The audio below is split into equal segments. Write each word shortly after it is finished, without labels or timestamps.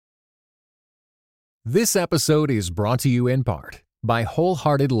This episode is brought to you in part by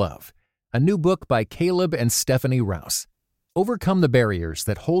Wholehearted Love, a new book by Caleb and Stephanie Rouse. Overcome the barriers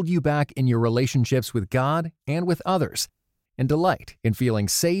that hold you back in your relationships with God and with others, and delight in feeling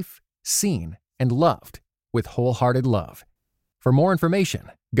safe, seen, and loved with Wholehearted Love. For more information,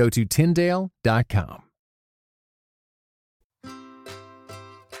 go to Tyndale.com.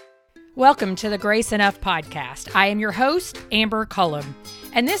 Welcome to the Grace Enough podcast. I am your host, Amber Cullum,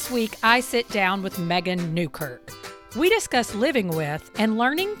 and this week I sit down with Meghan Newkirk. We discuss living with and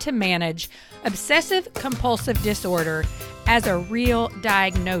learning to manage obsessive-compulsive disorder as a real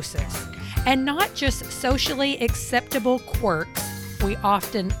diagnosis, and not just socially acceptable quirks we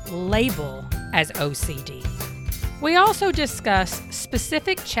often label as OCD. We also discuss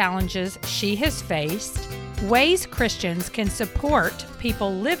specific challenges she has faced, ways Christians can support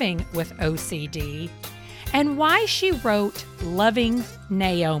people living with OCD, and why she wrote Loving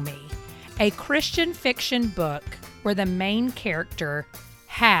Naomi, a Christian fiction book where the main character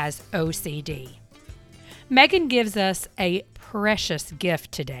has OCD. Meghan gives us a precious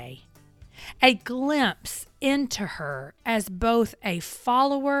gift today, a glimpse into her as both a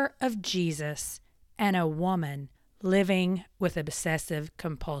follower of Jesus and a woman living with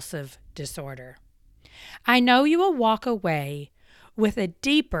obsessive-compulsive disorder. I know you will walk away with a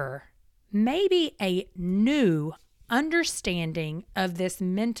deeper, maybe a new understanding of this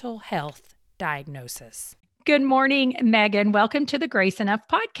mental health diagnosis. Good morning, Meghan. Welcome to the Grace Enough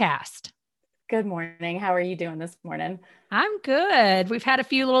podcast. Good morning. How are you doing this morning? I'm good. We've had a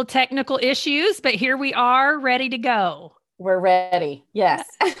few little technical issues, but here we are ready to go. We're ready. Yes.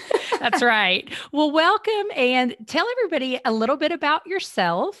 That's right. Well, welcome, and tell everybody a little bit about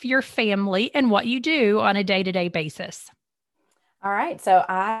yourself, your family, and what you do on a day-to-day basis. All right. So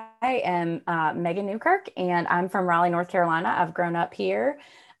I am Meghan Newkirk, and I'm from Raleigh, North Carolina. I've grown up here.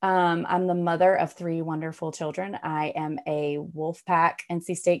 I'm the mother of three wonderful children. I am a Wolfpack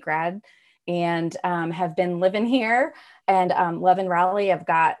NC State grad and have been living here and loving Raleigh. I've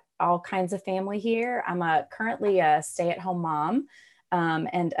got all kinds of family here. I'm currently a stay-at-home mom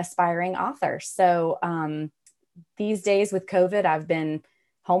and aspiring author. So these days with COVID, I've been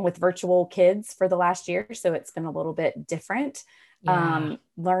home with virtual kids for the last year. So it's been a little bit different. Yeah.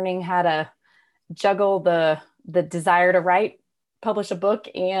 Learning how to juggle the desire to publish a book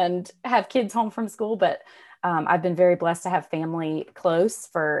and have kids home from school. But I've been very blessed to have family close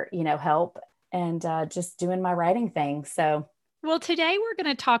for, help and just doing my writing thing. So well, today we're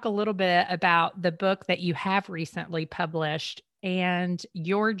going to talk a little bit about the book that you have recently published and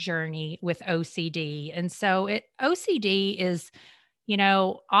your journey with OCD. And so OCD is,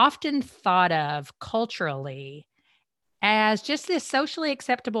 often thought of culturally as just this socially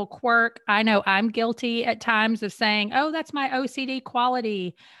acceptable quirk. I know I'm guilty at times of saying, oh, that's my OCD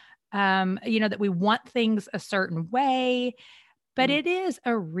quality, that we want things a certain way, but it is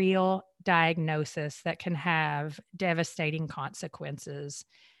a real diagnosis that can have devastating consequences.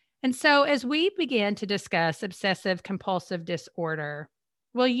 And so as we begin to discuss obsessive compulsive disorder,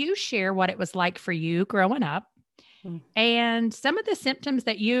 will you share what it was like for you growing up and some of the symptoms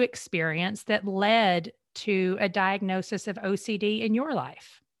that you experienced that led to a diagnosis of OCD in your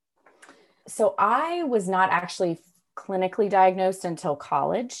life? So I was not actually clinically diagnosed until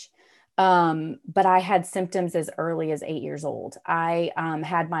college. But I had symptoms as early as 8 years old. I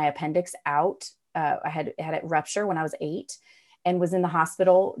had my appendix out. I had it rupture when I was 8 and was in the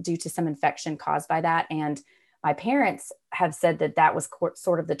hospital due to some infection caused by that. And my parents have said that was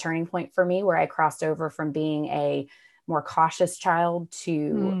sort of the turning point for me, where I crossed over from being a more cautious child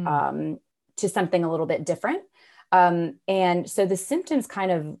to something a little bit different. And so the symptoms kind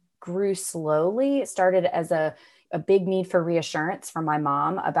of grew slowly. It started as a big need for reassurance from my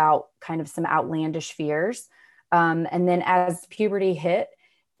mom about kind of some outlandish fears. And then as puberty hit,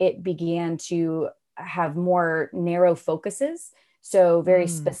 it began to have more narrow focuses. So very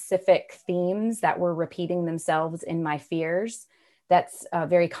specific themes that were repeating themselves in my fears. That's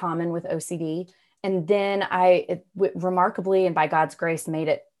very common with OCD. And then I remarkably, and by God's grace, made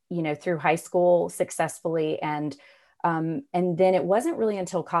it, through high school successfully. And then it wasn't really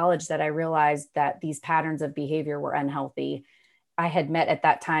until college that I realized that these patterns of behavior were unhealthy. I had met at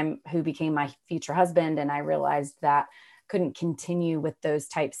that time who became my future husband, and I realized that I couldn't continue with those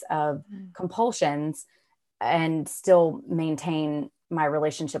types of compulsions and still maintain my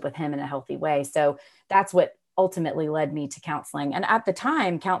relationship with him in a healthy way. So that's what ultimately led me to counseling. And at the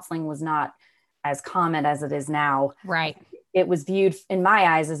time, counseling was not as common as it is now. Right. It was viewed in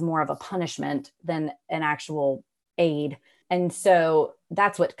my eyes as more of a punishment than an actual aid. And so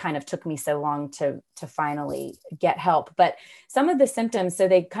that's what kind of took me so long to finally get help. But some of the symptoms, so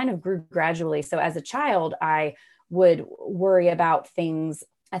they kind of grew gradually. So as a child, I would worry about things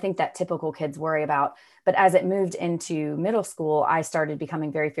I think that typical kids worry about. But as it moved into middle school, I started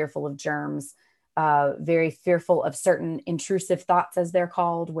becoming very fearful of germs, very fearful of certain intrusive thoughts, as they're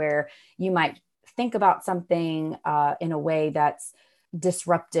called, where you might think about something in a way that's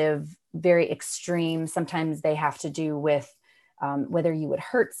disruptive, very extreme. Sometimes they have to do with whether you would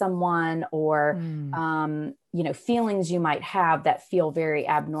hurt someone or, feelings you might have that feel very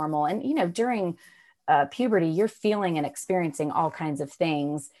abnormal. And, during puberty, you're feeling and experiencing all kinds of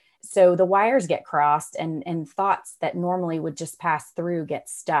things. So the wires get crossed and thoughts that normally would just pass through get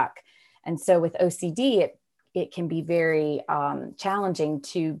stuck. And so with OCD, it can be very challenging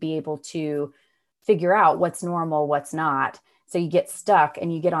to be able to figure out what's normal, what's not. So you get stuck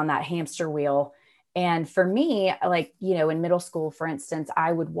and you get on that hamster wheel. And for me, in middle school, for instance,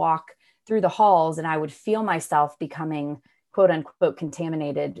 I would walk through the halls and I would feel myself becoming quote unquote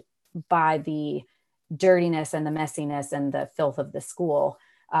contaminated by the dirtiness and the messiness and the filth of the school,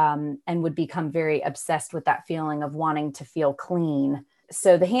 and would become very obsessed with that feeling of wanting to feel clean.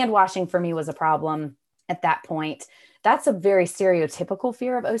 So the hand washing for me was a problem at that point. That's a very stereotypical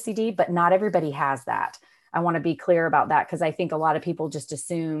fear of OCD, but not everybody has that. I want to be clear about that because I think a lot of people just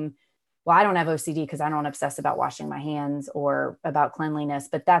assume, well, I don't have OCD because I don't obsess about washing my hands or about cleanliness,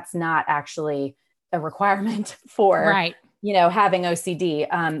 but that's not actually a requirement for, right. Having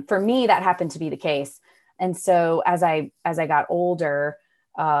OCD. For me, that happened to be the case. And so as I got older,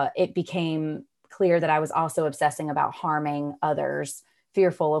 it became clear that I was also obsessing about harming others,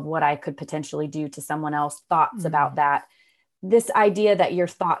 fearful of what I could potentially do to someone else, thoughts about that. This idea that your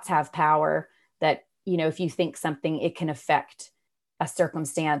thoughts have power, that, if you think something, it can affect a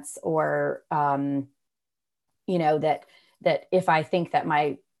circumstance, or, that if I think that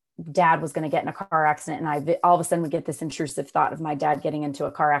my dad was going to get in a car accident and I all of a sudden would get this intrusive thought of my dad getting into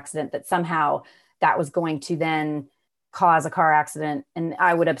a car accident, that somehow that was going to then cause a car accident. And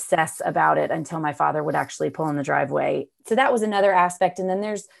I would obsess about it until my father would actually pull in the driveway. So that was another aspect. And then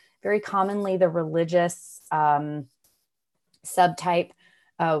there's very commonly the religious subtype,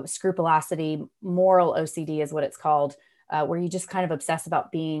 scrupulosity, moral OCD is what it's called, where you just kind of obsess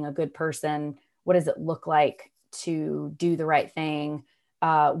about being a good person. What does it look like to do the right thing?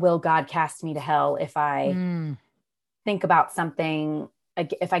 Will God cast me to hell if I think about something,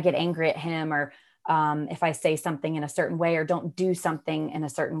 if I get angry at him, or if I say something in a certain way or don't do something in a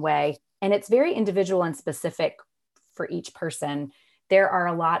certain way? And it's very individual and specific for each person. There are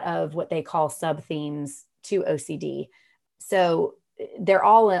a lot of what they call sub themes to OCD. So they're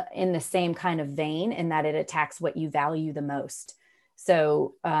all in the same kind of vein in that it attacks what you value the most.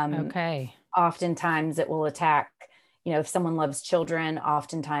 So oftentimes it will attack, if someone loves children,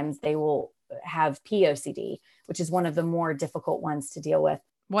 oftentimes they will have POCD, which is one of the more difficult ones to deal with.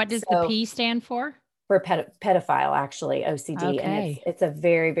 What does the P stand for? For pedophile, actually, OCD. Okay. And it's a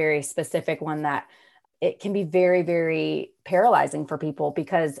very, very specific one that it can be very, very paralyzing for people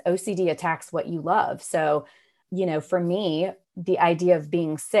because OCD attacks what you love. So, for me, the idea of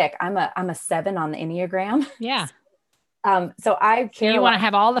being sick, I'm a 7 on the Enneagram. Yeah. So I care. You want to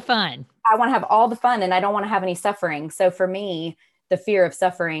have all the fun. I want to have all the fun and I don't want to have any suffering. So for me, the fear of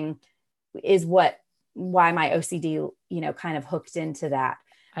suffering is why my OCD, kind of hooked into that.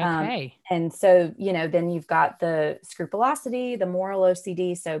 Okay. And so, then you've got the scrupulosity, the moral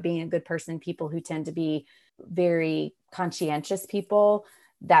OCD. So being a good person, people who tend to be very conscientious people,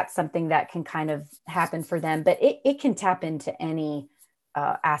 that's something that can kind of happen for them, but it can tap into any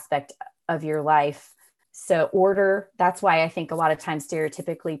aspect of your life. So order, that's why I think a lot of times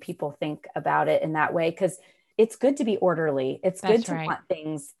stereotypically people think about it in that way, because it's good to be orderly. It's good to want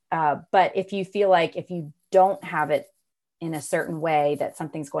things. But if you feel like if you don't have it in a certain way that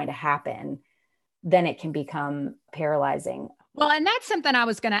something's going to happen, then it can become paralyzing. Well, and that's something I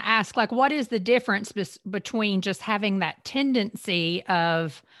was going to ask, what is the difference between just having that tendency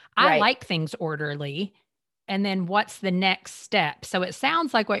of, I like things orderly, and then what's the next step? So it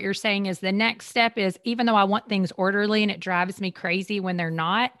sounds like what you're saying is the next step is, even though I want things orderly and it drives me crazy when they're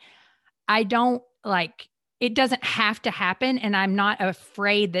not, I don't it doesn't have to happen. And I'm not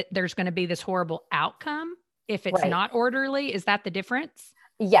afraid that there's going to be this horrible outcome if it's not orderly. Is that the difference?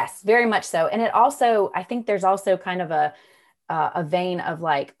 Yes, very much so. And it also, I think there's also kind of a vein of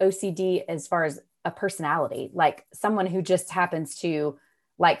OCD as far as a personality, like someone who just happens to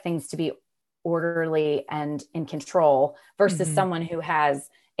like things to be orderly and in control versus someone who has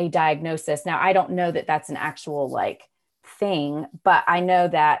a diagnosis. Now, I don't know that that's an actual thing, but I know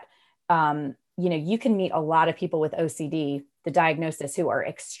that you can meet a lot of people with OCD, the diagnosis, who are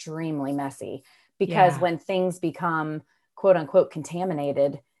extremely messy because when things become quote unquote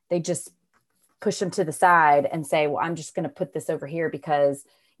contaminated, they just push them to the side and say, well, I'm just going to put this over here because,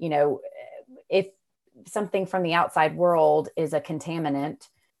 if something from the outside world is a contaminant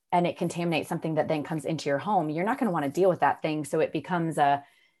and it contaminates something that then comes into your home, you're not going to want to deal with that thing. So it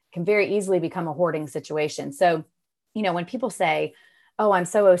can very easily become a hoarding situation. So, when people say, oh, I'm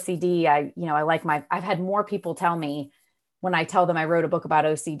so OCD, I've had more people tell me when I tell them I wrote a book about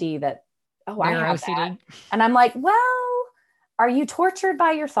OCD that, oh, I have OCD. That. And I'm like, well, are you tortured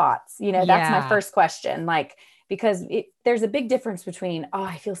by your thoughts? That's my first question. Because there's a big difference between, oh,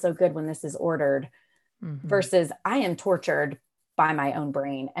 I feel so good when this is ordered versus I am tortured by my own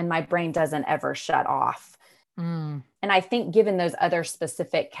brain and my brain doesn't ever shut off. And I think given those other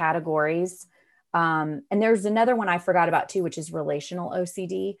specific categories, and there's another one I forgot about too, which is relational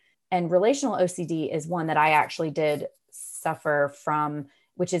OCD. And relational OCD is one that I actually did suffer from,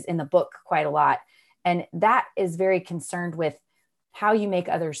 which is in the book quite a lot. And that is very concerned with how you make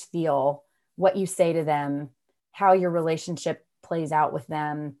others feel, what you say to them, how your relationship plays out with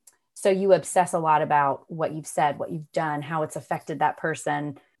them. So you obsess a lot about what you've said, what you've done, how it's affected that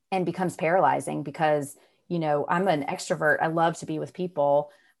person, and becomes paralyzing because, I'm an extrovert. I love to be with people,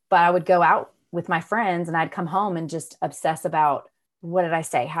 but I would go out with my friends and I'd come home and just obsess about, what did I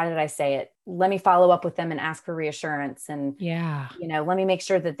say? How did I say it? Let me follow up with them and ask for reassurance. And, let me make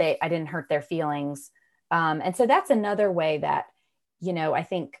sure that I didn't hurt their feelings. And so that's another way that, I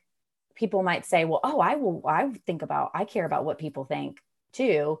think people might say, well, oh, I care about what people think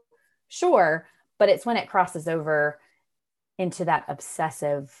too. Sure. But it's when it crosses over into that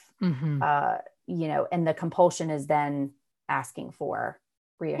obsessive, and the compulsion is then asking for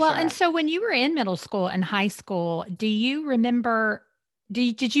reassurance. Well, and so when you were in middle school and high school, do you remember,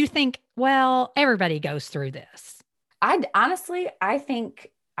 did you think, well, everybody goes through this? I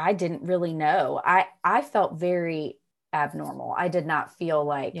think I didn't really know. I felt very abnormal. I did not feel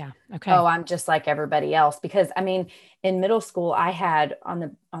like, oh, I'm just like everybody else. Because in middle school, I had on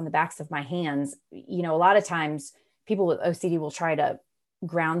the backs of my hands, a lot of times people with OCD will try to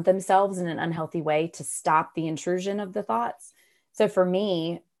ground themselves in an unhealthy way to stop the intrusion of the thoughts. So for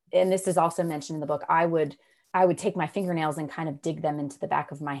me, and this is also mentioned in the book, I would take my fingernails and kind of dig them into the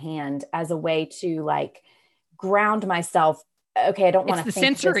back of my hand as a way to ground myself. Okay, I don't want to think. It's the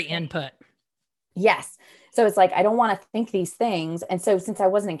sensory input. Yes. So it's I don't want to think these things. And so since I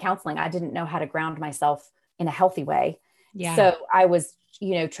wasn't in counseling, I didn't know how to ground myself in a healthy way. Yeah. So I was,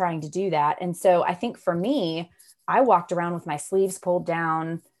 trying to do that. And so I think for me, I walked around with my sleeves pulled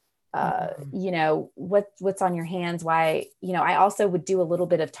down, what's on your hands? Why, I also would do a little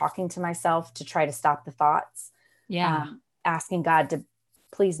bit of talking to myself to try to stop the thoughts. Yeah. Asking God to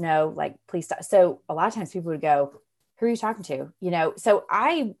please no, please stop. So a lot of times people would go, who are you talking to? So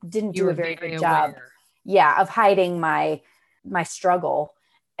I didn't do a very good job. Of hiding my struggle.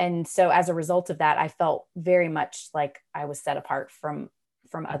 And so as a result of that, I felt very much like I was set apart from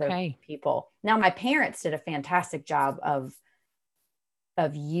other people. Now, my parents did a fantastic job of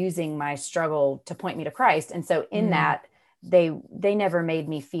using my struggle to point me to Christ. And so in that, they never made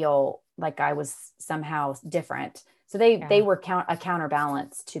me feel like I was somehow different. So they were a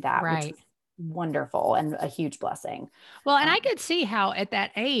counterbalance to that, which was wonderful and a huge blessing. Well, and I could see how at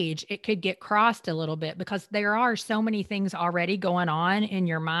that age it could get crossed a little bit because there are so many things already going on in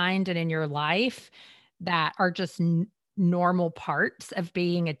your mind and in your life that are just normal parts of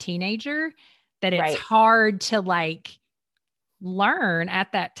being a teenager that it's hard to learn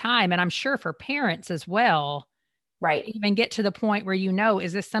at that time. And I'm sure for parents as well, even get to the point where,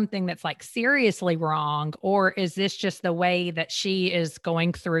 is this something that's seriously wrong, or is this just the way that she is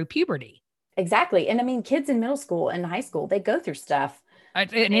going through puberty? Exactly. And kids in middle school and high school, they go through stuff.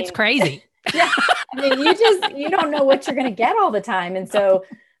 And it's crazy. You don't know what you're going to get all the time. And so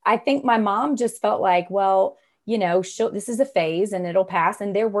I think my mom just felt like, well, this is a phase and it'll pass.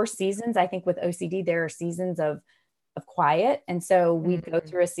 And there were seasons, I think with OCD, there are seasons of quiet. And so we'd go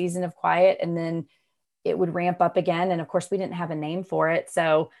through a season of quiet and then it would ramp up again. And of course we didn't have a name for it.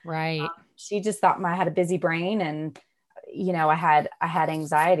 So she just thought I had a busy brain and I had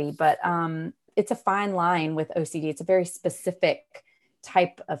anxiety, but it's a fine line with OCD. It's a very specific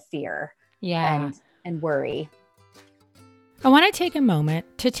type of fear and worry. I want to take a moment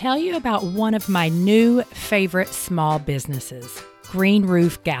to tell you about one of my new favorite small businesses, Green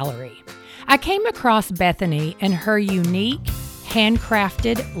Roof Gallery. I came across Bethany and her unique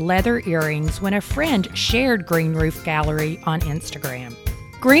handcrafted leather earrings when a friend shared Green Roof Gallery on Instagram.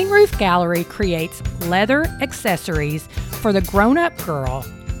 Green Roof Gallery creates leather accessories for the grown-up girl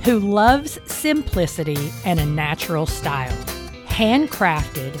who loves simplicity and a natural style.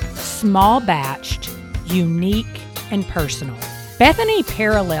 Handcrafted, small batched, unique, and personal. Bethany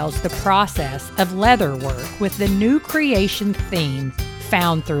parallels the process of leather work with the new creation theme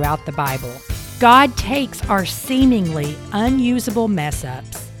found throughout the Bible. God takes our seemingly unusable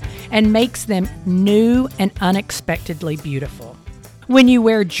mess-ups and makes them new and unexpectedly beautiful. When you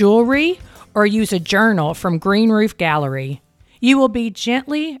wear jewelry or use a journal from Green Roof Gallery, you will be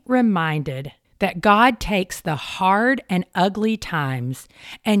gently reminded that God takes the hard and ugly times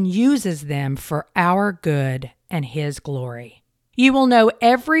and uses them for our good and His glory. You will know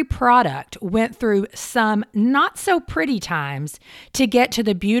every product went through some not so pretty times to get to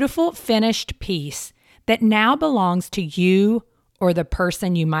the beautiful finished piece that now belongs to you or the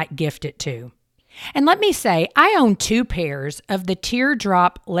person you might gift it to. And let me say, I own 2 pairs of the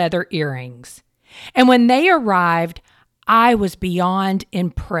teardrop leather earrings. And when they arrived, I was beyond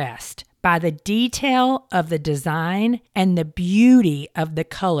impressed by the detail of the design and the beauty of the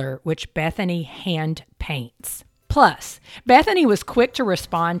color which Bethany hand paints. Plus, Bethany was quick to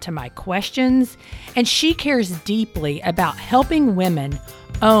respond to my questions, and she cares deeply about helping women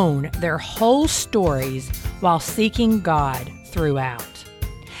own their whole stories while seeking God throughout.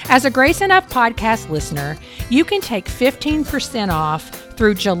 As a Grace Enough podcast listener, you can take 15% off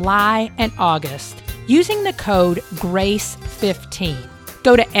through July and August using the code GRACE15.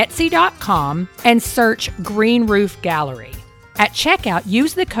 Go to Etsy.com and search Green Roof Gallery. At checkout,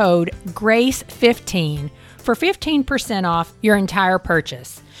 use the code GRACE15 for 15% off your entire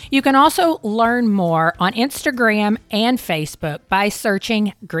purchase. You can also learn more on Instagram and Facebook by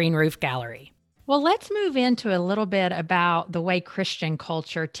searching Green Roof Gallery. Well, let's move into a little bit about the way Christian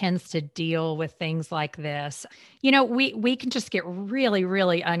culture tends to deal with things like this. You know, we can just get really,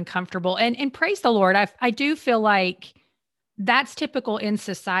 really uncomfortable. And praise the Lord, I do feel like that's typical in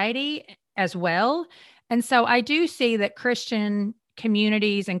society as well. And so I do see that Christian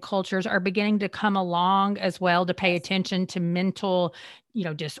communities and cultures are beginning to come along as well to pay attention to mental,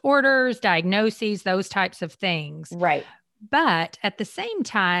 disorders, diagnoses, those types of things. Right. But at the same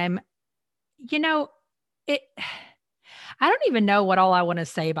time, I don't even know what all I want to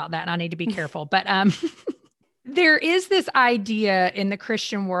say about that. And I need to be careful, but, there is this idea in the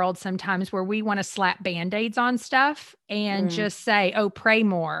Christian world sometimes where we want to slap Band-Aids on stuff and just say, oh, pray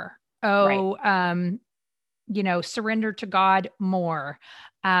more. Oh, right. Surrender to God more,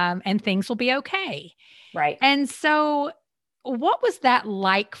 and things will be okay. Right. And so what was that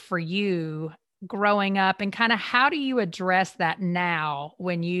like for you growing up, and kind of how do you address that now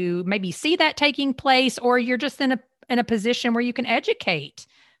when you maybe see that taking place, or you're just in a position where you can educate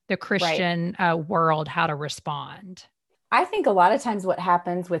the Christian world how to respond? I think a lot of times what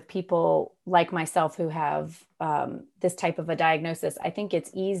happens with people like myself who have this type of a diagnosis, I think it's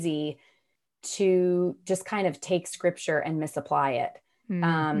easy to just kind of take scripture and misapply it.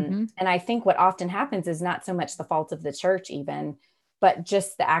 And I think what often happens is not so much the fault of the church even, but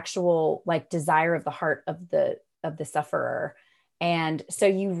just the actual desire of the heart of the sufferer. And so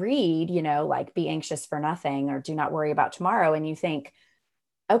you read, be anxious for nothing or do not worry about tomorrow. And you think,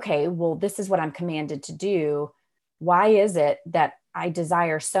 okay, well, this is what I'm commanded to do. Why is it that I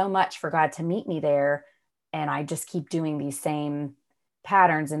desire so much for God to meet me there, and I just keep doing these same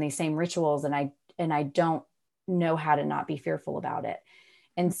patterns and these same rituals, and I don't know how to not be fearful about it?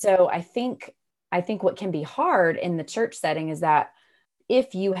 And so I think what can be hard in the church setting is that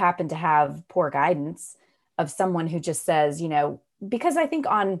if you happen to have poor guidance of someone who just says, because I think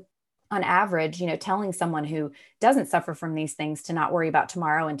on average, telling someone who doesn't suffer from these things to not worry about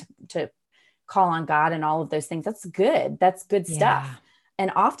tomorrow and to call on God and all of those things, that's good. That's good stuff.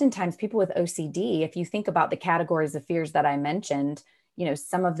 And oftentimes people with OCD, if you think about the categories of fears that I mentioned,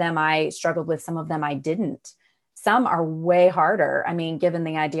 some of them I struggled with, some of them I didn't. Some are way harder. I mean, given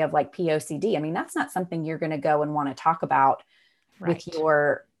the idea of POCD, I mean, that's not something you're going to go and want to talk about with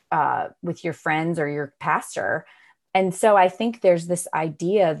your friends or your pastor. And so I think there's this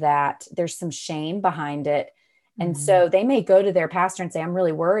idea that there's some shame behind it. And so they may go to their pastor and say, I'm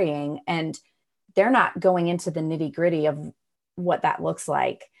really worrying. And they're not going into the nitty gritty of what that looks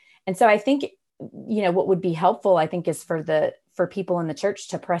like. And so I think, what would be helpful, I think, is for people in the church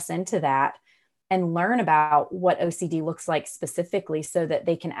to press into that and learn about what OCD looks like specifically, so that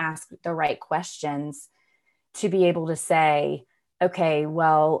they can ask the right questions to be able to say, okay,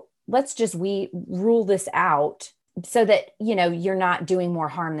 well, let's just rule this out, so that, you're not doing more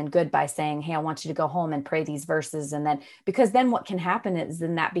harm than good by saying, hey, I want you to go home and pray these verses. And then, because then what can happen is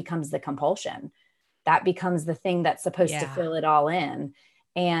then that becomes the compulsion. That becomes the thing that's supposed to fill it all in.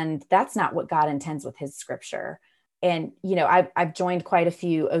 And that's not what God intends with his scripture. and, you know, I've joined quite a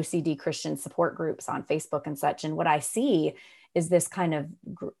few OCD Christian support groups on Facebook and such. And what I see is this kind of,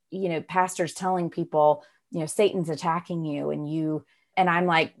 you know, pastors telling people, you know, Satan's attacking you and I'm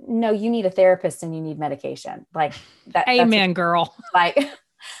like, no, you need a therapist and you need medication. Like that. Amen, girl.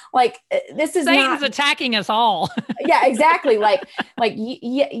 Like this is Satan's not attacking us all. Yeah, exactly.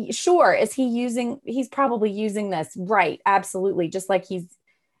 Yeah, sure. He's probably using this. Right. Absolutely. Just like he's,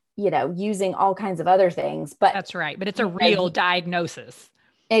 you know, using all kinds of other things, but that's right. But it's a real diagnosis.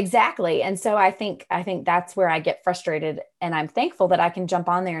 Exactly. And so I think that's where I get frustrated, and I'm thankful that I can jump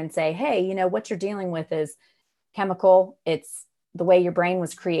on there and say, hey, you know, what you're dealing with is chemical. It's the way your brain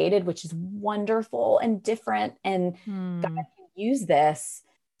was created, which is wonderful and different. And God can use this.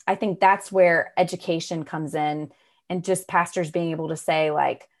 I think that's where education comes in, and just pastors being able to say,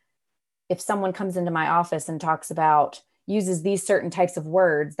 like, if someone comes into my office and uses these certain types of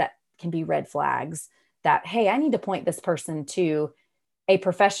words that can be red flags, that, hey, I need to point this person to a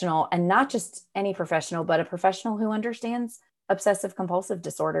professional, and not just any professional, but a professional who understands obsessive compulsive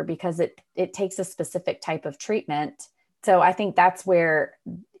disorder, because it takes a specific type of treatment. So I think that's where,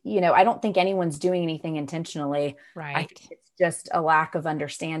 you know, I don't think anyone's doing anything intentionally. Right. I think it's just a lack of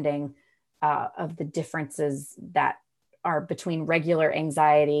understanding of the differences that are between regular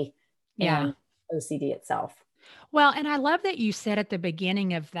anxiety and OCD itself. Well, and I love that you said at the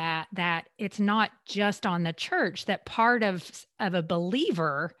beginning of that it's not just on the church, that part of a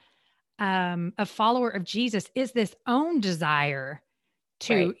believer, a follower of Jesus, is this own desire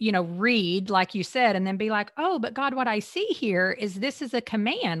to, you know, read, like you said, and then be like, oh, but God, what I see here is this is a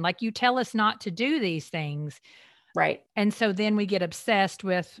command. Like, you tell us not to do these things. Right. And so then we get obsessed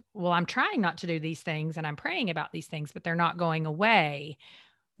with, well, I'm trying not to do these things and I'm praying about these things, but they're not going away.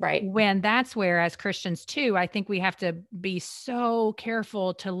 Right. When that's where, as Christians too, I think we have to be so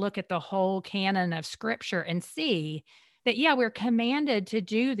careful to look at the whole canon of scripture and see that, yeah, we're commanded to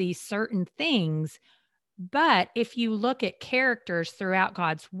do these certain things. But if you look at characters throughout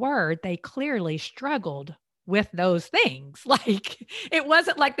God's word, they clearly struggled with those things. Like, it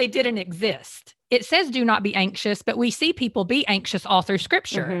wasn't like they didn't exist. It says, do not be anxious, but we see people be anxious all through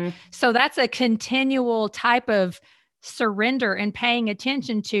scripture. Mm-hmm. So that's a continual type of surrender and paying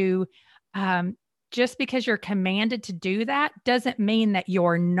attention to, just because you're commanded to do that doesn't mean that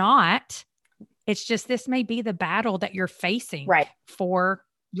you're not. It's just, this may be the battle that you're facing for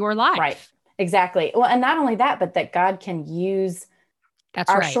your life. Right. Exactly. Well, and not only that, but that God can use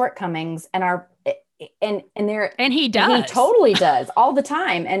our shortcomings and and he does. He totally does all the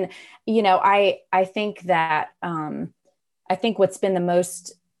time. And, you know, I think that, I think what's been the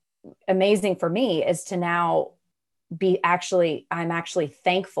most amazing for me is to now I'm actually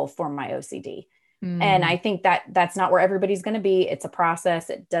thankful for my OCD. And I think that that's not where everybody's going to be. It's a process.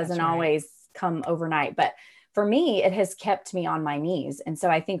 It doesn't always come overnight, but for me, it has kept me on my knees. And so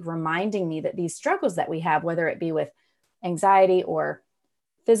I think reminding me that these struggles that we have, whether it be with anxiety or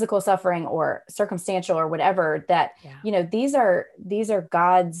physical suffering or circumstantial or whatever, that, you know, these are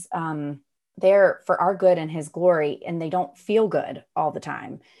God's, they're for our good and his glory, and they don't feel good all the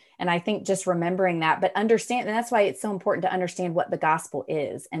time. And I think just remembering that, but understand, and that's why it's so important to understand what the gospel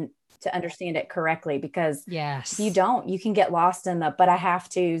is and to understand it correctly, because if you don't, you can get lost in the, but I have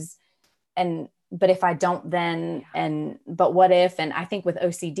to's, but if I don't, then, but what if? And I think with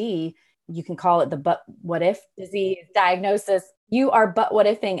OCD, you can call it the but what if disease diagnosis. You are but what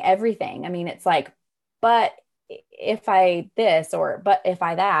ifing everything. I mean, it's like, but if I this, or but if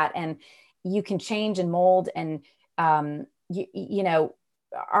I that, and you can change and mold. And, you know,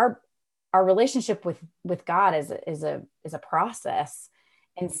 our relationship with God is a process.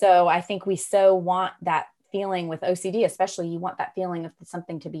 And so I think we so want that feeling with OCD, especially, you want that feeling of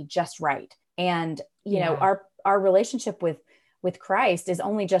something to be just right. And, you know, our relationship with Christ is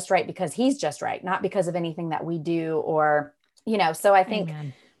only just right because he's just right, not because of anything that we do, or, you know, so I think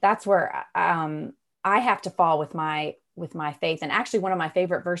that's where, I have to fall with my faith. And actually one of my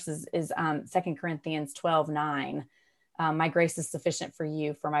favorite verses is, 2 Corinthians 12:9. My grace is sufficient for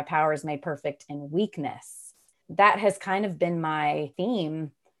you, for my power is made perfect in weakness. That has kind of been my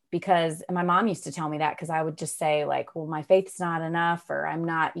theme, because my mom used to tell me that, because I would just say, like, well, my faith's not enough, or I'm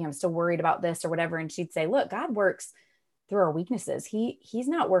not, you know, I'm still worried about this or whatever. And she'd say, look, God works through our weaknesses. He's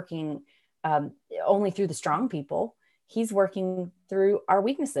not working only through the strong people. He's working through our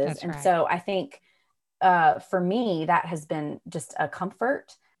weaknesses. That's and right. So I think for me, that has been just a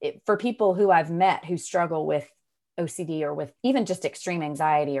comfort for people who I've met who struggle with OCD or with even just extreme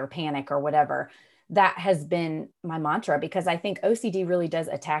anxiety or panic or whatever. That has been my mantra, because I think OCD really does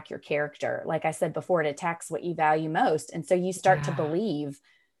attack your character. Like I said before, it attacks what you value most. And so you start to believe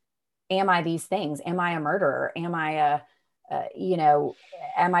am I these things? Am I a murderer? Am I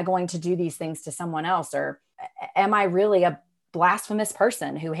am I going to do these things to someone else? Or am I really a blasphemous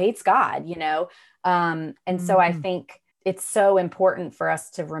person who hates God, And so I think it's so important for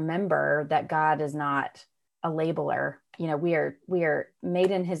us to remember that God is not a labeler. We are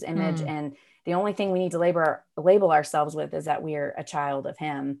made in his image, and the only thing we need to label ourselves with is that we are a child of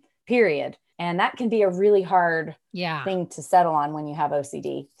him, period. And that can be a really hard thing to settle on when you have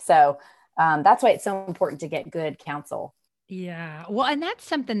OCD. So that's why it's so important to get good counsel. Yeah. Well, and that's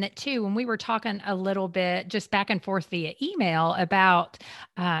something that too, when we were talking a little bit just back and forth via email about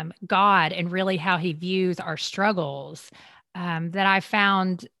God and really how he views our struggles, that I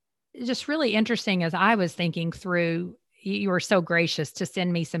found just really interesting as I was thinking through. You were so gracious to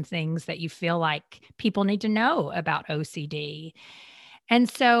send me some things that you feel like people need to know about OCD. And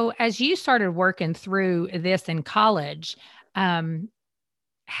so as you started working through this in college,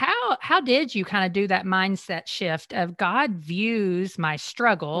 how did you kind of do that mindset shift of God views my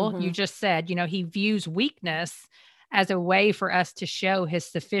struggle? You just said, he views weakness as a way for us to show his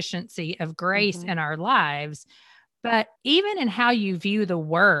sufficiency of grace in our lives. But even in how you view the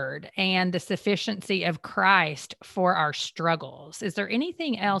word and the sufficiency of Christ for our struggles, is there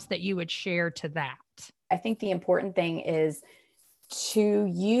anything else that you would share to that? I think the important thing is to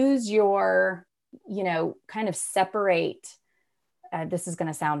use your, kind of separate, this is going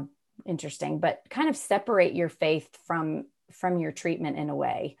to sound interesting, but kind of separate your faith from your treatment in a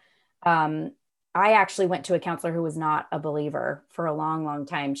way. I actually went to a counselor who was not a believer for a long, long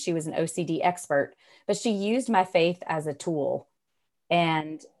time. She was an OCD expert, but she used my faith as a tool.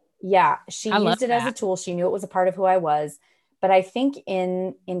 And she used it as a tool. She knew it was a part of who I was. But I think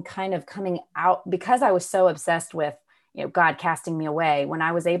in kind of coming out, because I was so obsessed with, God casting me away, when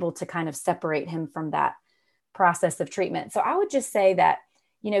I was able to kind of separate him from that process of treatment. So I would just say that,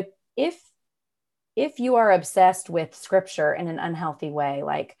 if you are obsessed with scripture in an unhealthy way,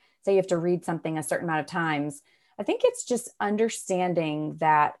 like say you have to read something a certain amount of times, I think it's just understanding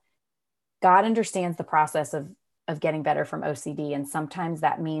that God understands the process of getting better from OCD. And sometimes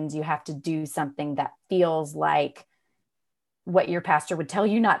that means you have to do something that feels like what your pastor would tell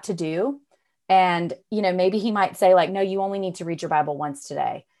you not to do. And, maybe he might say like, no, you only need to read your Bible once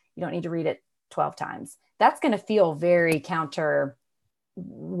today. You don't need to read it 12 times. That's going to feel very counter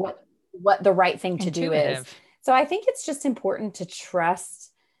what the right thing to do is. So I think it's just important to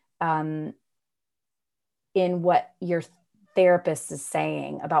trust in what your therapist is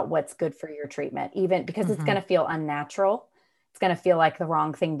saying about what's good for your treatment, even because it's going to feel unnatural. It's going to feel like the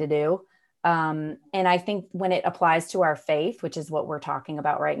wrong thing to do. And I think when it applies to our faith, which is what we're talking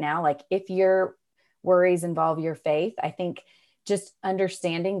about right now, like if your worries involve your faith, I think just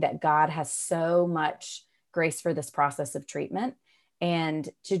understanding that God has so much grace for this process of treatment, and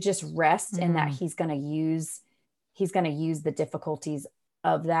to just rest in that he's going to use the difficulties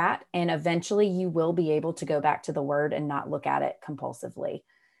of that. And eventually you will be able to go back to the word and not look at it compulsively.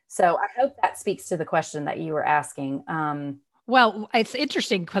 So I hope that speaks to the question that you were asking. Well, it's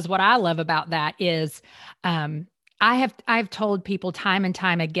interesting because what I love about that is I've told people time and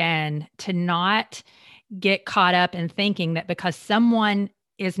time again to not get caught up in thinking that because someone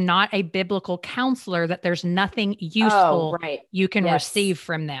is not a biblical counselor, that there's nothing useful you can receive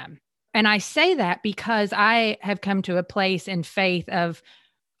from them. And I say that because I have come to a place in faith of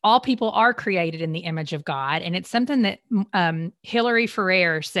all people are created in the image of God. And it's something that Hillary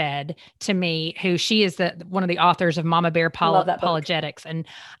Ferrer said to me, who she is one of the authors of Mama Bear Apologetics. And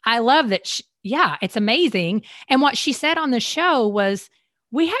I love that. It's amazing. And what she said on the show was,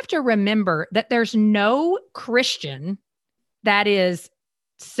 we have to remember that there's no Christian that is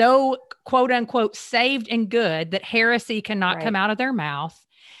so quote unquote saved and good that heresy cannot come out of their mouth.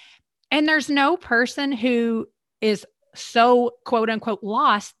 And there's no person who is so quote unquote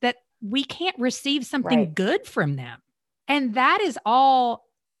lost that we can't receive something good from them. And that is all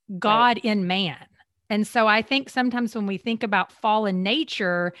God in man. And so I think sometimes when we think about fallen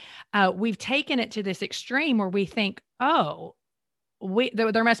nature, we've taken it to this extreme where we think,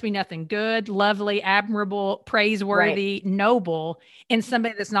 there must be nothing good, lovely, admirable, praiseworthy, noble in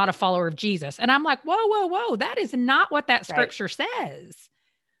somebody that's not a follower of Jesus. And I'm like, whoa. That is not what that scripture says.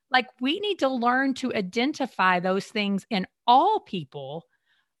 Like, we need to learn to identify those things in all people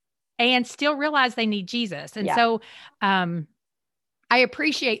and still realize they need Jesus. And so I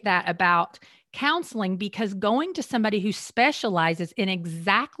appreciate that about counseling, because going to somebody who specializes in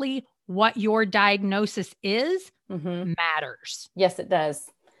exactly what your diagnosis is matters. Yes, it does.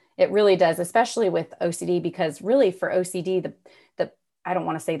 It really does, especially with OCD, because really for OCD, the I don't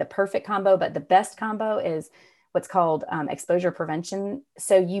want to say the perfect combo, but the best combo is what's called exposure prevention.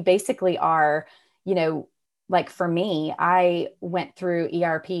 So you basically are, like for me, I went through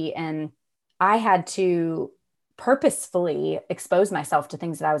ERP and I had to purposefully expose myself to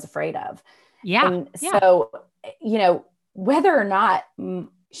things that I was afraid of. Yeah. And Yeah. so, whether or not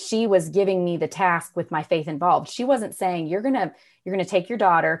she was giving me the task with my faith involved, she wasn't saying you're going to take your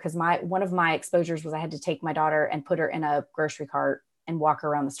daughter. Cause one of my exposures was I had to take my daughter and put her in a grocery cart and walk her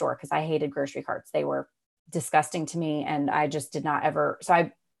around the store. Cause I hated grocery carts. They were disgusting to me. And I just did not ever. So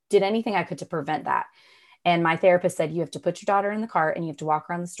I did anything I could to prevent that. And my therapist said, you have to put your daughter in the cart and you have to walk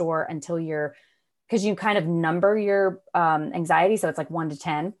around the store until because you kind of number your anxiety. So it's like 1 to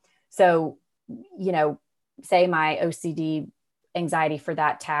 10. So, say my OCD anxiety for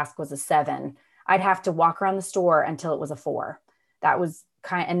that task was a 7, I'd have to walk around the store until it was a 4. That was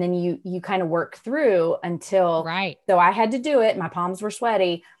and then you kind of work through until, right. So I had to do it. My palms were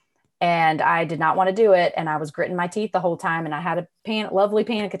sweaty and I did not want to do it. And I was gritting my teeth the whole time. And I had a lovely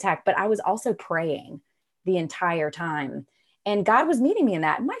panic attack, but I was also praying the entire time. And God was meeting me in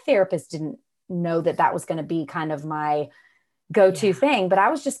that. And my therapist didn't know that was going to be kind of my go-to thing, but I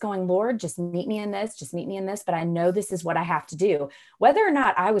was just going, Lord, just meet me in this, but I know this is what I have to do. Whether or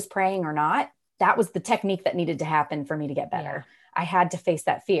not I was praying or not, that was the technique that needed to happen for me to get better. I had to face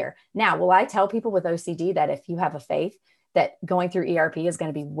that fear. Now, will I tell people with OCD that if you have a faith that going through ERP is going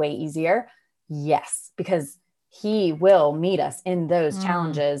to be way easier? Yes, because he will meet us in those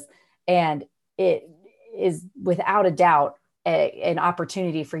challenges. And it is without a doubt an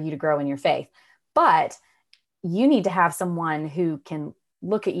opportunity for you to grow in your faith. But you need to have someone who can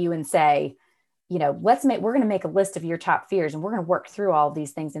look at you and say, we're going to make a list of your top fears and we're going to work through all of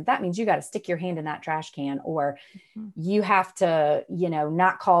these things. And that means you got to stick your hand in that trash can, or you have to,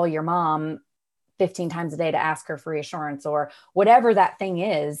 not call your mom 15 times a day to ask her for reassurance, or whatever that thing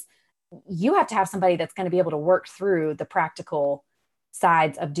is. You have to have somebody that's going to be able to work through the practical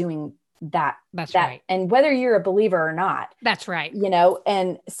sides of doing that. That's right. And whether you're a believer or not, that's right.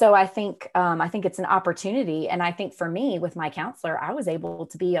 And so I think it's an opportunity. And I think for me with my counselor, I was able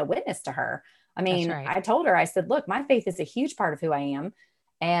to be a witness to her. I mean, right. I told her, I said, look, my faith is a huge part of who I am.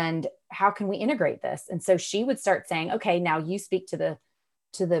 And how can we integrate this? And so she would start saying, okay, now you speak to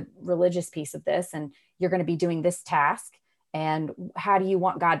the religious piece of this, and you're going to be doing this task. And how do you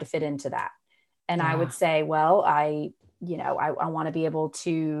want God to fit into that? And I would say, well, I want to be able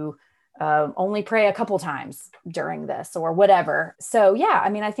to only pray a couple times during this or whatever. So yeah, I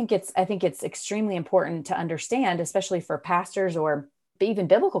mean, I think it's extremely important to understand, especially for pastors or even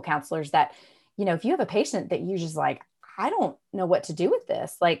biblical counselors, that, if you have a patient that you're just like, I don't know what to do with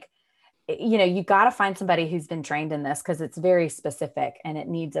this, like, you got to find somebody who's been trained in this, because it's very specific and it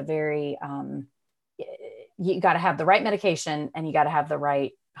needs a very, you got to have the right medication and you got to have the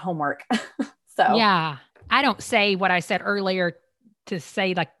right homework. So yeah, I don't say what I said earlier to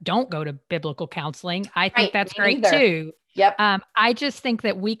say, like, don't go to biblical counseling. I think that's great too. Yep. I just think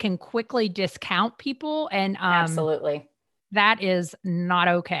that we can quickly discount people, and absolutely, that is not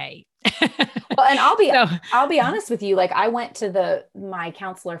okay. Well, and I'll be honest with you. Like, I went to my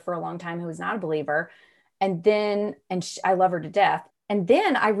counselor for a long time who was not a believer. And then, I love her to death. And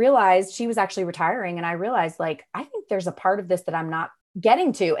then I realized she was actually retiring. And I realized, like, I think there's a part of this that I'm not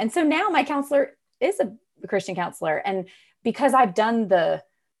getting to. And so now my counselor is a Christian counselor. And because I've done the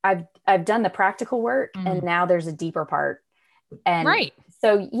practical work, and now there's a deeper part. And right.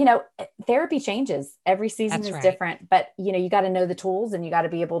 So, therapy changes. Every season is different, but you got to know the tools, and you got to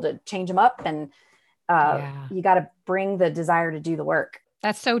be able to change them up, and you got to bring the desire to do the work.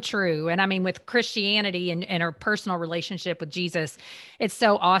 That's so true. And I mean, with Christianity and our personal relationship with Jesus, it's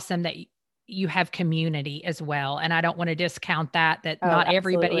so awesome that you have community as well. And I don't want to discount that not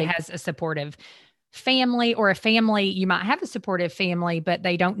everybody has a supportive family, or a family. You might have a supportive family, but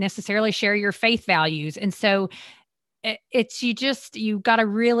they don't necessarily share your faith values. And so you got to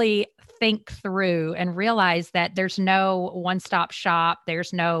really think through and realize that there's no one-stop shop.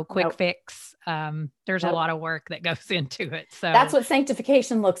 There's no quick fix. There's a lot of work that goes into it. So that's what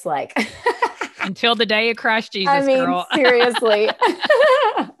sanctification looks like. Until the day of Christ Jesus, girl. Seriously.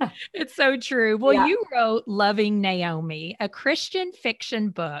 It's so true. Well, you wrote Loving Naomi, a Christian fiction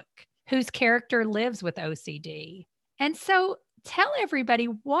book whose character lives with OCD. And so tell everybody,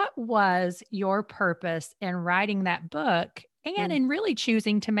 what was your purpose in writing that book and in really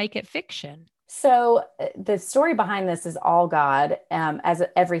choosing to make it fiction? So the story behind this is all God, as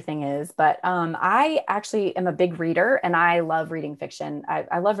everything is. But I actually am a big reader, and I love reading fiction.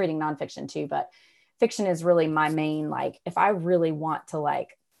 I love reading nonfiction too, but fiction is really my main, like, if I really want to,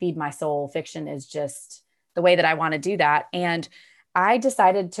 like, feed my soul, fiction is just the way that I want to do that. And I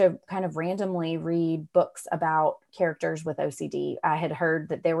decided to kind of randomly read books about characters with OCD. I had heard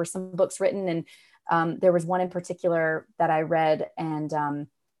that there were some books written, and there was one in particular that I read, and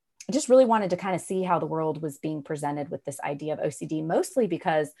I just really wanted to kind of see how the world was being presented with this idea of OCD, mostly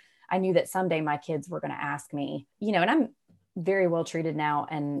because I knew that someday my kids were going to ask me, and I'm very well treated now.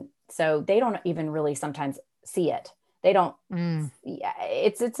 And so they don't even really sometimes see it. They don't, yeah,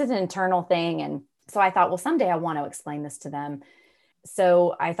 it's an internal thing. And so I thought, well, someday I want to explain this to them.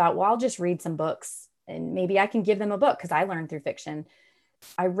 So I thought, well, I'll just read some books and maybe I can give them a book, because I learned through fiction.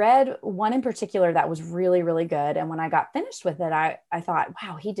 I read one in particular that was really, really good. And when I got finished with it, I thought,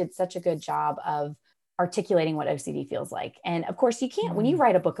 wow, he did such a good job of articulating what OCD feels like. And of course, you can't, when you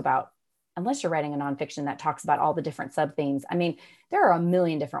write a book about, unless you're writing a nonfiction that talks about all the different sub themes. I mean, there are a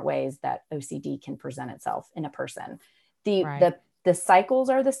million different ways that OCD can present itself in a person. The cycles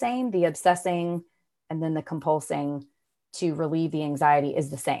are the same, the obsessing and then the compulsing to relieve the anxiety is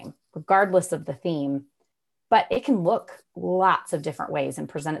the same, regardless of the theme, but it can look lots of different ways and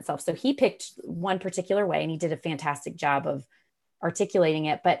present itself. So he picked one particular way and he did a fantastic job of articulating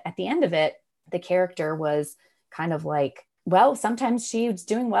it. But at the end of it, the character was kind of like, well, sometimes she was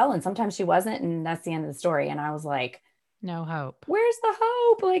doing well and sometimes she wasn't. And that's the end of the story. And I was like, no hope. Where's the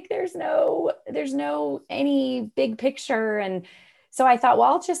hope? Like there's no any big picture. And so I thought,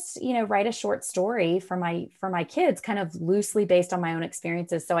 well, I'll just, write a short story for my kids, kind of loosely based on my own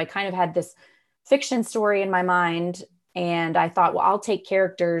experiences. So I kind of had this fiction story in my mind. And I thought, well, I'll take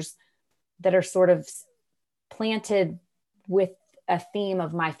characters that are sort of planted with a theme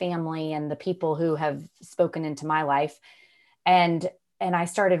of my family and the people who have spoken into my life. And I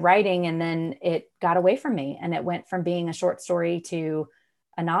started writing, and then it got away from me, and it went from being a short story to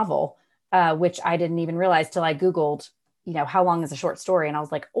a novel, which I didn't even realize till I Googled, how long is a short story? And I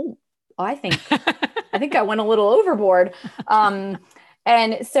was like, oh, I think I went a little overboard.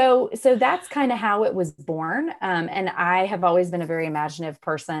 And so that's kind of how it was born. And I have always been a very imaginative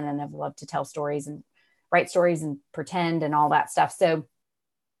person and have loved to tell stories and write stories and pretend and all that stuff. So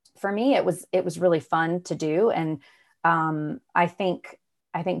for me, it was really fun to do. And I think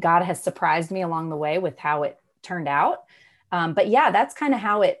God has surprised me along the way with how it turned out. But yeah, that's kind of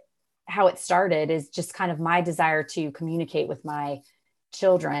how it started, is just kind of my desire to communicate with my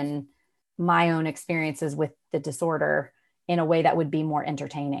children my own experiences with the disorder in a way that would be more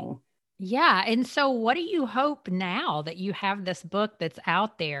entertaining. Yeah. And so what do you hope now that you have this book that's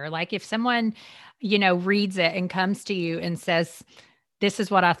out there? Like if someone, reads it and comes to you and says, this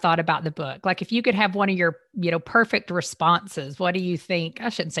is what I thought about the book. Like if you could have one of your, perfect responses, what do you think? I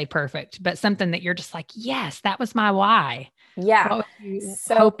shouldn't say perfect, but something that you're just like, yes, that was my why. Yeah. What would you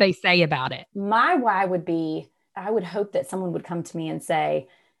hope they say about it? My why would be, I would hope that someone would come to me and say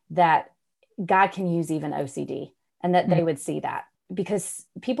that God can use even OCD, and that they would see that, because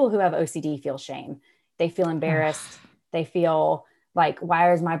people who have OCD feel shame. They feel embarrassed. They feel like,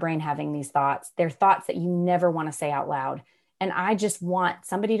 why is my brain having these thoughts? They're thoughts that you never want to say out loud. And I just want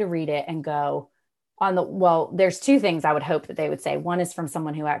somebody to read it and go there's two things I would hope that they would say. One is from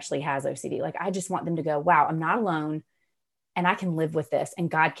someone who actually has OCD. Like, I just want them to go, wow, I'm not alone and I can live with this, and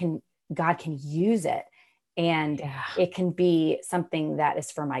God can use it. And it can be something that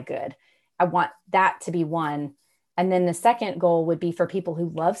is for my good. I want that to be one. And then the second goal would be for people who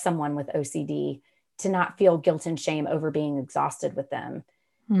love someone with OCD to not feel guilt and shame over being exhausted with them.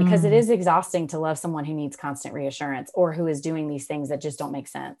 Because it is exhausting to love someone who needs constant reassurance or who is doing these things that just don't make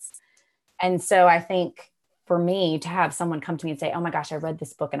sense. And so I think for me to have someone come to me and say, oh my gosh, I read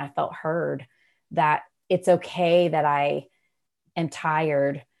this book and I felt heard, that it's okay that I am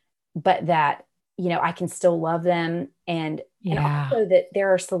tired, but that, I can still love them. And also that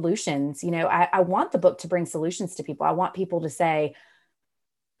there are solutions. I want the book to bring solutions to people. I want people to say,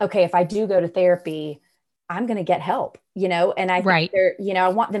 okay, if I do go to therapy, I'm going to get help, and I think I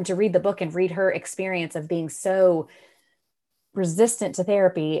want them to read the book and read her experience of being so resistant to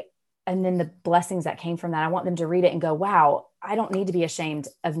therapy, and then the blessings that came from that. I want them to read it and go, wow, I don't need to be ashamed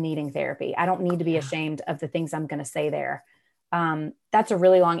of needing therapy. I don't need to be ashamed of the things I'm going to say there. That's a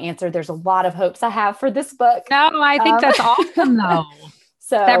really long answer. There's a lot of hopes I have for this book. No, I think that's awesome though.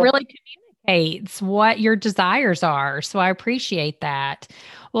 So that really communicates what your desires are. So I appreciate that.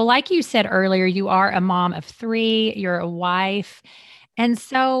 Well, like you said earlier, you are a mom of 3, you're a wife. And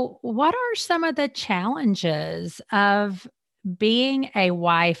so what are some of the challenges of being a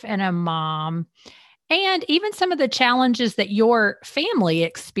wife and a mom, and even some of the challenges that your family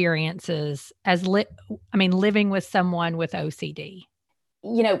experiences as living with someone with OCD?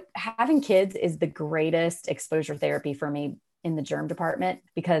 Having kids is the greatest exposure therapy for me in the germ department,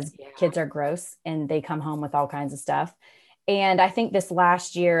 because kids are gross and they come home with all kinds of stuff. And I think this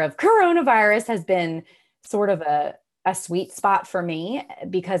last year of coronavirus has been sort of a sweet spot for me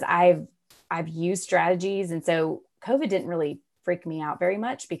because I've used strategies. And so COVID didn't really freak me out very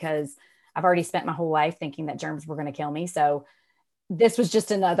much because I've already spent my whole life thinking that germs were going to kill me. So this was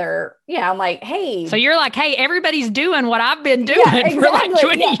just another, I'm like, hey. So you're like, hey, everybody's doing what I've been doing exactly. for like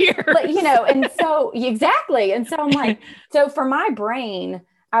 20 years. And so exactly. And so I'm like, so for my brain,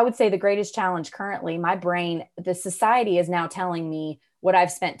 I would say the greatest challenge currently, my brain, the society is now telling me what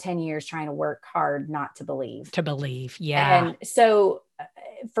I've spent 10 years trying to work hard not to believe. Yeah. And so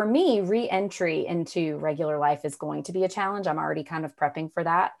for me, re-entry into regular life is going to be a challenge. I'm already kind of prepping for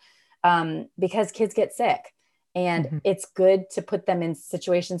that because kids get sick. And it's good to put them in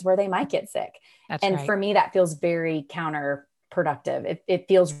situations where they might get sick. That's and right. For me, that feels very counterproductive. It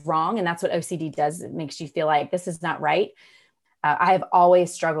feels wrong. And that's what OCD does. It makes you feel like this is not right. I have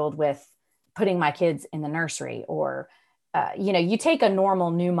always struggled with putting my kids in the nursery or, you take a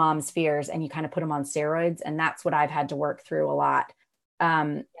normal new mom's fears and you kind of put them on steroids. And that's what I've had to work through a lot.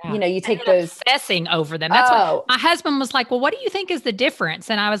 You take those obsessing over them. That's what my husband was like, well, what do you think is the difference?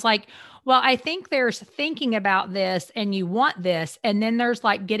 And I was like, well, I think there's thinking about this and you want this. And then there's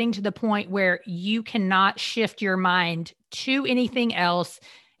like getting to the point where you cannot shift your mind to anything else.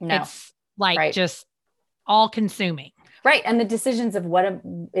 No. It's like just all consuming. Right. And the decisions of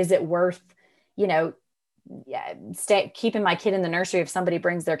is it worth, keeping my kid in the nursery if somebody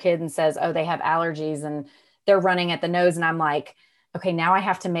brings their kid and says, oh, they have allergies and they're running at the nose. And I'm like, okay, now I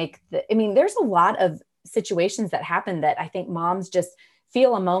have to there's a lot of situations that happen that I think moms just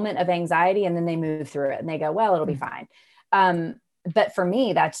feel a moment of anxiety and then they move through it and they go, well, it'll be fine. But for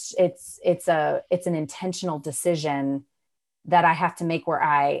me, it's an intentional decision that I have to make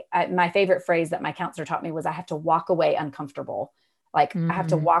where my favorite phrase that my counselor taught me was I have to walk away uncomfortable. Like I have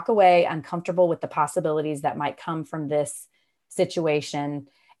to walk away uncomfortable with the possibilities that might come from this situation.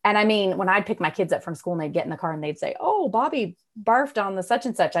 And when I'd pick my kids up from school and they'd get in the car and they'd say, oh, Bobby barfed on the such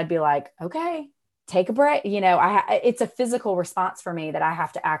and such. I'd be like, okay, take a break. It's a physical response for me that I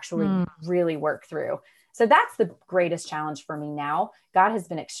have to actually really work through. So that's the greatest challenge for me now. God has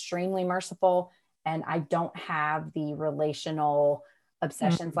been extremely merciful and I don't have the relational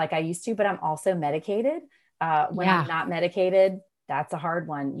obsessions like I used to, but I'm also medicated. When I'm not medicated, that's a hard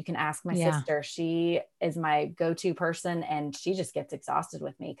one. You can ask my sister. She is my go-to person and she just gets exhausted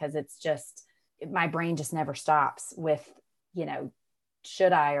with me because it's just, my brain just never stops with,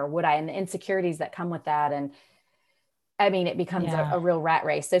 should I or would I, and the insecurities that come with that. And it becomes a real rat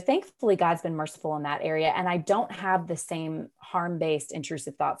race. So thankfully God's been merciful in that area. And I don't have the same harm-based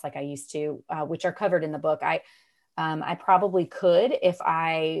intrusive thoughts like I used to, which are covered in the book. I probably could if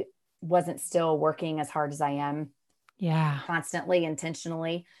I wasn't still working as hard as I am. Yeah. Constantly,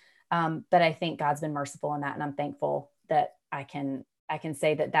 intentionally. But I think God's been merciful in that. And I'm thankful that I can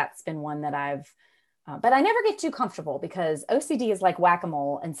say that that's been one that I've, but I never get too comfortable because OCD is like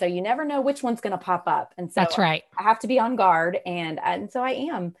whack-a-mole. And so you never know which one's going to pop up. And so that's right. I have to be on guard. And so I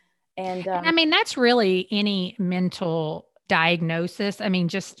am. And that's really any mental diagnosis.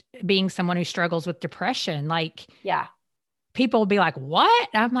 Just being someone who struggles with depression, people will be like, what?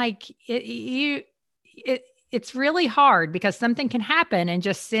 I'm like, it's really hard because something can happen and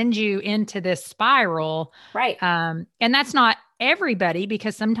just send you into this spiral. Right. And that's not everybody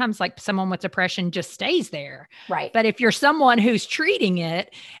because sometimes like someone with depression just stays there. Right. But if you're someone who's treating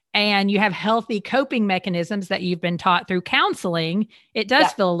it and you have healthy coping mechanisms that you've been taught through counseling, it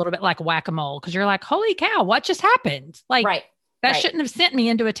does feel a little bit like whack-a-mole because you're like, holy cow, what just happened? Like that shouldn't have sent me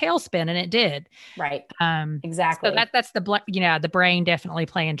into a tailspin and it did. Right. Exactly. So that's the brain definitely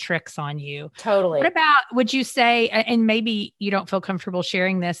playing tricks on you. Totally. What about, would you say, and maybe you don't feel comfortable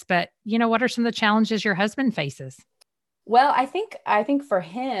sharing this, but what are some of the challenges your husband faces? Well, I think for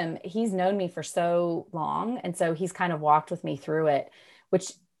him, he's known me for so long. And so he's kind of walked with me through it,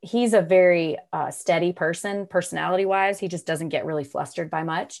 which he's a very steady person, personality wise. He just doesn't get really flustered by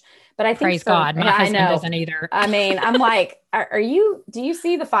much, but I think praise God, my husband doesn't either. I'm like, do you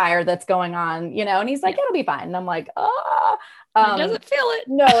see the fire that's going on? And he's like, it'll be fine. And I'm like, he doesn't feel it.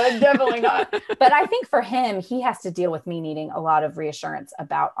 No, definitely not. But I think for him, he has to deal with me needing a lot of reassurance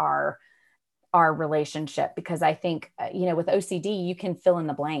about our relationship, because I think, with OCD, you can fill in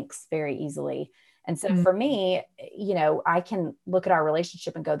the blanks very easily. And so for me, I can look at our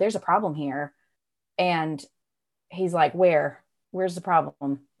relationship and go, there's a problem here. And he's like, where's the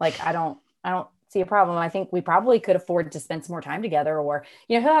problem? Like, I don't see a problem. I think we probably could afford to spend some more time together, or,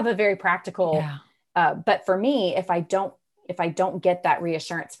 he'll have a very practical, but for me, if I don't get that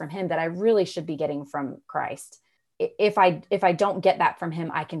reassurance from him that I really should be getting from Christ, if I don't get that from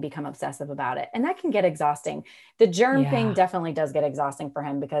him, I can become obsessive about it. And that can get exhausting. The germ thing definitely does get exhausting for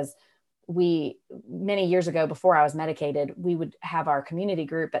him, because many years ago, before I was medicated, we would have our community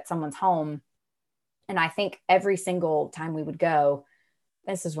group at someone's home. And I think every single time we would go,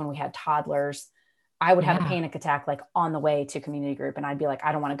 this is when we had toddlers, I would have a panic attack, like on the way to community group. And I'd be like,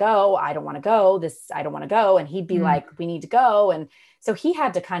 I don't want to go. I don't want to go. I don't want to go. And he'd be like, we need to go. And so he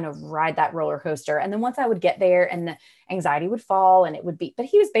had to kind of ride that roller coaster. And then once I would get there and the anxiety would fall, and but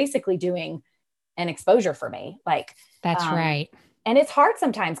he was basically doing an exposure for me. Like, that's right. And it's hard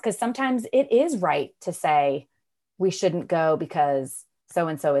sometimes, because sometimes it is right to say we shouldn't go because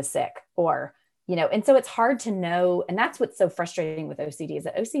so-and-so is sick, or, and so it's hard to know. And that's what's so frustrating with OCD, is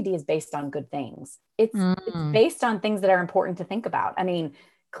that OCD is based on good things. It's based on things that are important to think about. I mean,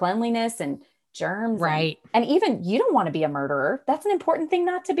 cleanliness and germs. Right. And even, you don't want to be a murderer. That's an important thing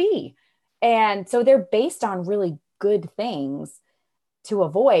not to be. And so they're based on really good things to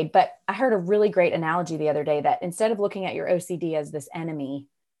avoid. But I heard a really great analogy the other day, that instead of looking at your OCD as this enemy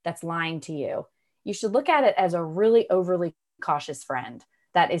that's lying to you, you should look at it as a really overly cautious friend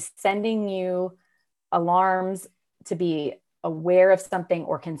that is sending you alarms to be aware of something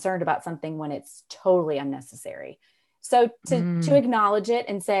or concerned about something when it's totally unnecessary. So to acknowledge it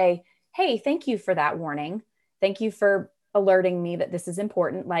and say, hey, thank you for that warning. Thank you for alerting me that this is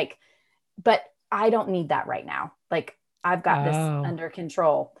important. Like, but I don't need that right now. Like, I've got this under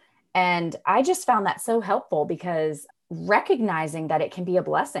control. And I just found that so helpful, because recognizing that it can be a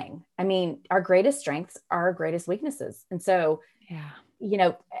blessing. I mean, our greatest strengths are our greatest weaknesses. And so,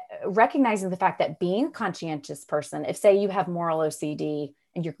 recognizing the fact that being a conscientious person, if say you have moral OCD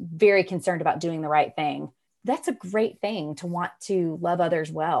and you're very concerned about doing the right thing, that's a great thing to want to love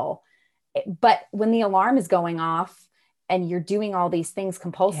others well. But when the alarm is going off and you're doing all these things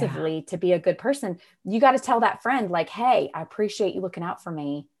compulsively to be a good person, you got to tell that friend, like, hey, I appreciate you looking out for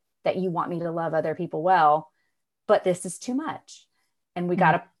me, that you want me to love other people well, but this is too much. And we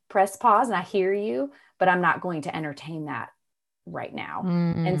got to press pause, and I hear you, but I'm not going to entertain that right now.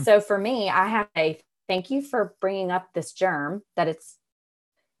 And so for me, I have a thank you for bringing up this germ, that's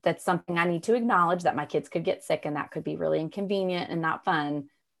something I need to acknowledge, that my kids could get sick, and that could be really inconvenient and not fun.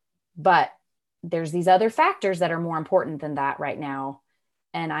 But there's these other factors that are more important than that right now.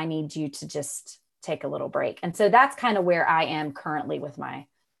 And I need you to just take a little break. And so that's kind of where I am currently with my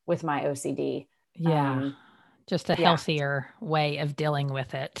OCD. Just a healthier way of dealing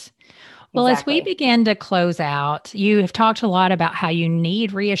with it. Well, as we begin to close out, you have talked a lot about how you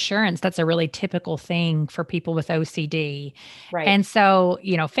need reassurance. That's a really typical thing for people with OCD. Right. And so,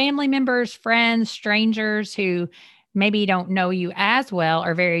 family members, friends, strangers who maybe don't know you as well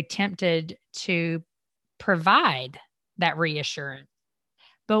are very tempted to provide that reassurance.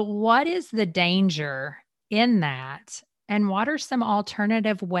 But what is the danger in that? And what are some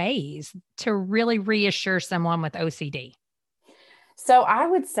alternative ways to really reassure someone with OCD? So I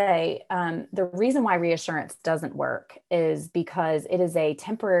would say the reason why reassurance doesn't work is because it is a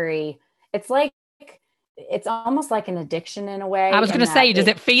temporary, it's almost like an addiction in a way. I was going to say, does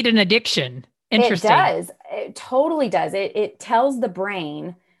it feed an addiction? Interesting. It does. It totally does. It tells the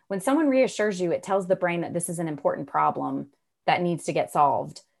brain, when someone reassures you, it tells the brain that this is an important problem that needs to get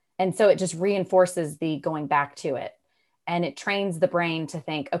solved. And so it just reinforces the going back to it. And it trains the brain to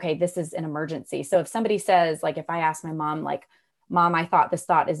think, okay, this is an emergency. So if somebody says, like, if I ask my mom, like, Mom, I thought this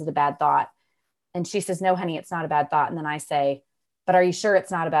thought, is it a bad thought? And she says, no, honey, it's not a bad thought. And then I say, but are you sure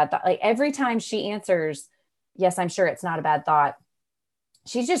it's not a bad thought? Like, every time she answers, yes, I'm sure it's not a bad thought,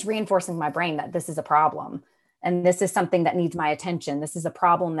 she's just reinforcing my brain that this is a problem. And this is something that needs my attention. This is a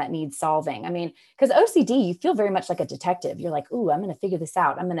problem that needs solving. I mean, because OCD, you feel very much like a detective. You're like, ooh, I'm going to figure this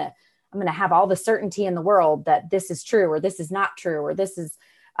out. I'm going to have all the certainty in the world that this is true, or this is not true, or this is,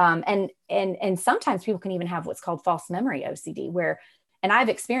 and sometimes people can even have what's called false memory OCD, where, and I've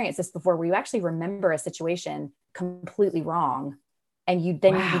experienced this before, where you actually remember a situation completely wrong. And you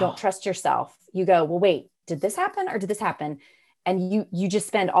don't trust yourself. You go, well, wait, did this happen or did this happen? And you just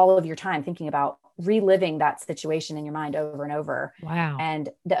spend all of your time thinking about reliving that situation in your mind over and over. Wow. And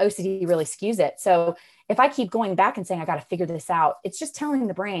the OCD really skews it. So if I keep going back and saying, I got to figure this out, it's just telling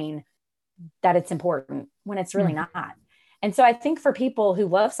the brain that it's important when it's really not. And so I think for people who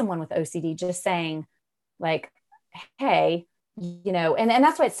love someone with OCD, just saying, like, hey, and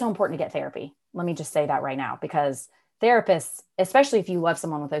that's why it's so important to get therapy. Let me just say that right now, because therapists, especially if you love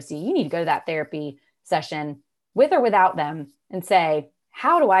someone with OCD, you need to go to that therapy session with or without them and say,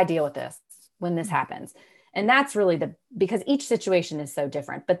 how do I deal with this when this happens? And that's really because each situation is so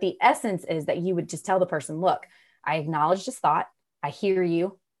different. But the essence is that you would just tell the person, look, I acknowledge this thought. I hear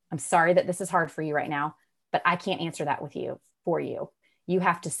you. I'm sorry that this is hard for you right now. but I can't answer that for you. You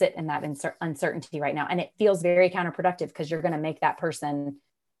have to sit in that uncertainty right now. And it feels very counterproductive because you're going to make that person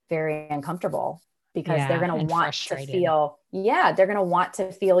very uncomfortable because they're going to want to feel, they're going to want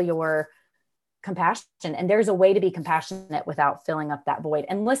to feel your compassion. And there's a way to be compassionate without filling up that void.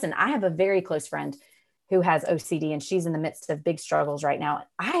 And listen, I have a very close friend who has OCD and she's in the midst of big struggles right now.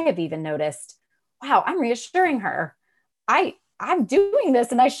 I have even noticed, wow, I'm reassuring her. I'm doing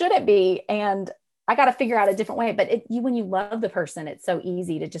this and I shouldn't be. And I got to figure out a different way. But when you love the person, it's so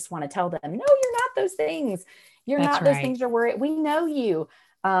easy to just want to tell them, no, you're not those things. You're not those things you're worried. We know you.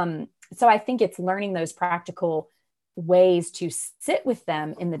 So I think it's learning those practical ways to sit with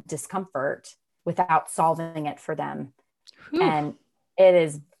them in the discomfort without solving it for them. Whew. And it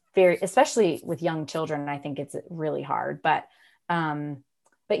is especially with young children, I think it's really hard, but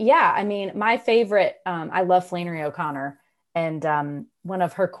yeah, I mean, my favorite, I love Flannery O'Connor. And one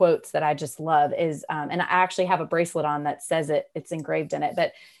of her quotes that I just love is, and I actually have a bracelet on that says it's engraved in it,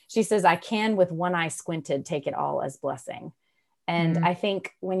 but she says, I can with one eye squinted, take it all as blessing. And I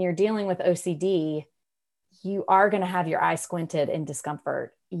think when you're dealing with OCD, you are going to have your eye squinted in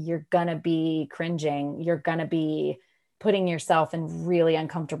discomfort. You're going to be cringing. You're going to be putting yourself in really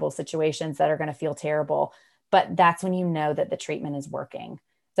uncomfortable situations that are going to feel terrible. But that's when you know that the treatment is working.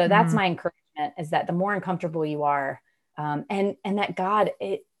 So that's my encouragement, is that the more uncomfortable you are, and that God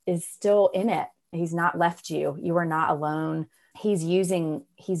is still in it. He's not left you. You are not alone. He's using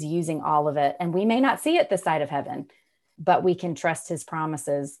all of it. And we may not see it this side of heaven, but we can trust his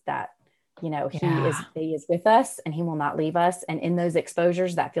promises that, he is with us and he will not leave us. And in those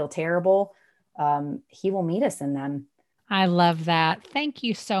exposures that feel terrible, he will meet us in them. I love that. Thank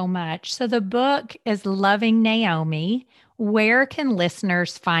you so much. So the book is Loving Naomi. Where can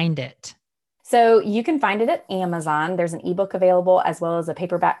listeners find it? So you can find it at Amazon. There's an ebook available as well as a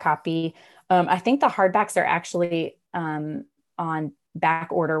paperback copy. I think the hardbacks are actually on back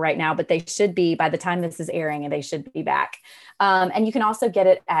order right now, but they should be, by the time this is airing, and they should be back. And you can also get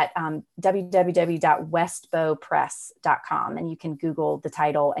it at www.westbowpress.com, and you can Google the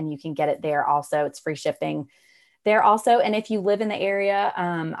title and you can get it there also. It's free shipping there also. And if you live in the area,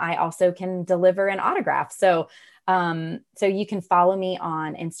 I also can deliver an autograph. So you can follow me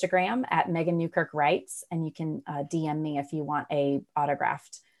on Instagram at Meghan Newkirk Writes, and you can DM me if you want a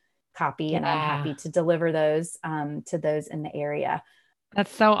autographed copy, and I'm happy to deliver those to those in the area.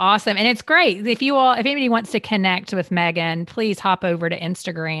 That's so awesome. And it's great. If anybody wants to connect with Meghan, please hop over to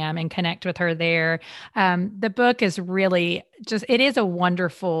Instagram and connect with her there. The book is really it is a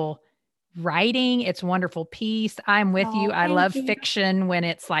wonderful writing. It's a wonderful piece. I'm with you. I love fiction when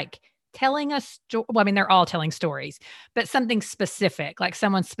it's like telling us, they're all telling stories, but something specific, like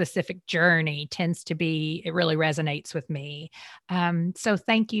someone's specific journey it really resonates with me. So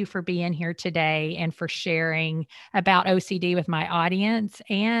thank you for being here today and for sharing about OCD with my audience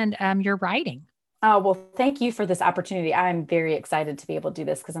and your writing. Oh, well, thank you for this opportunity. I'm very excited to be able to do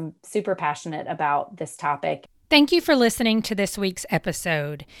this because I'm super passionate about this topic. Thank you for listening to this week's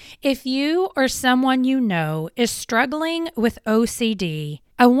episode. If you or someone you know is struggling with OCD,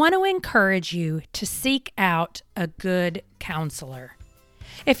 I want to encourage you to seek out a good counselor.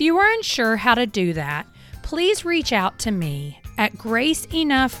 If you are unsure how to do that, please reach out to me at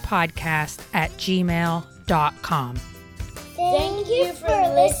graceenoughpodcast@gmail.com. Thank you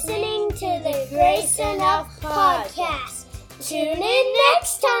for listening to the Grace Enough Podcast. Tune in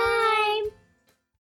next time.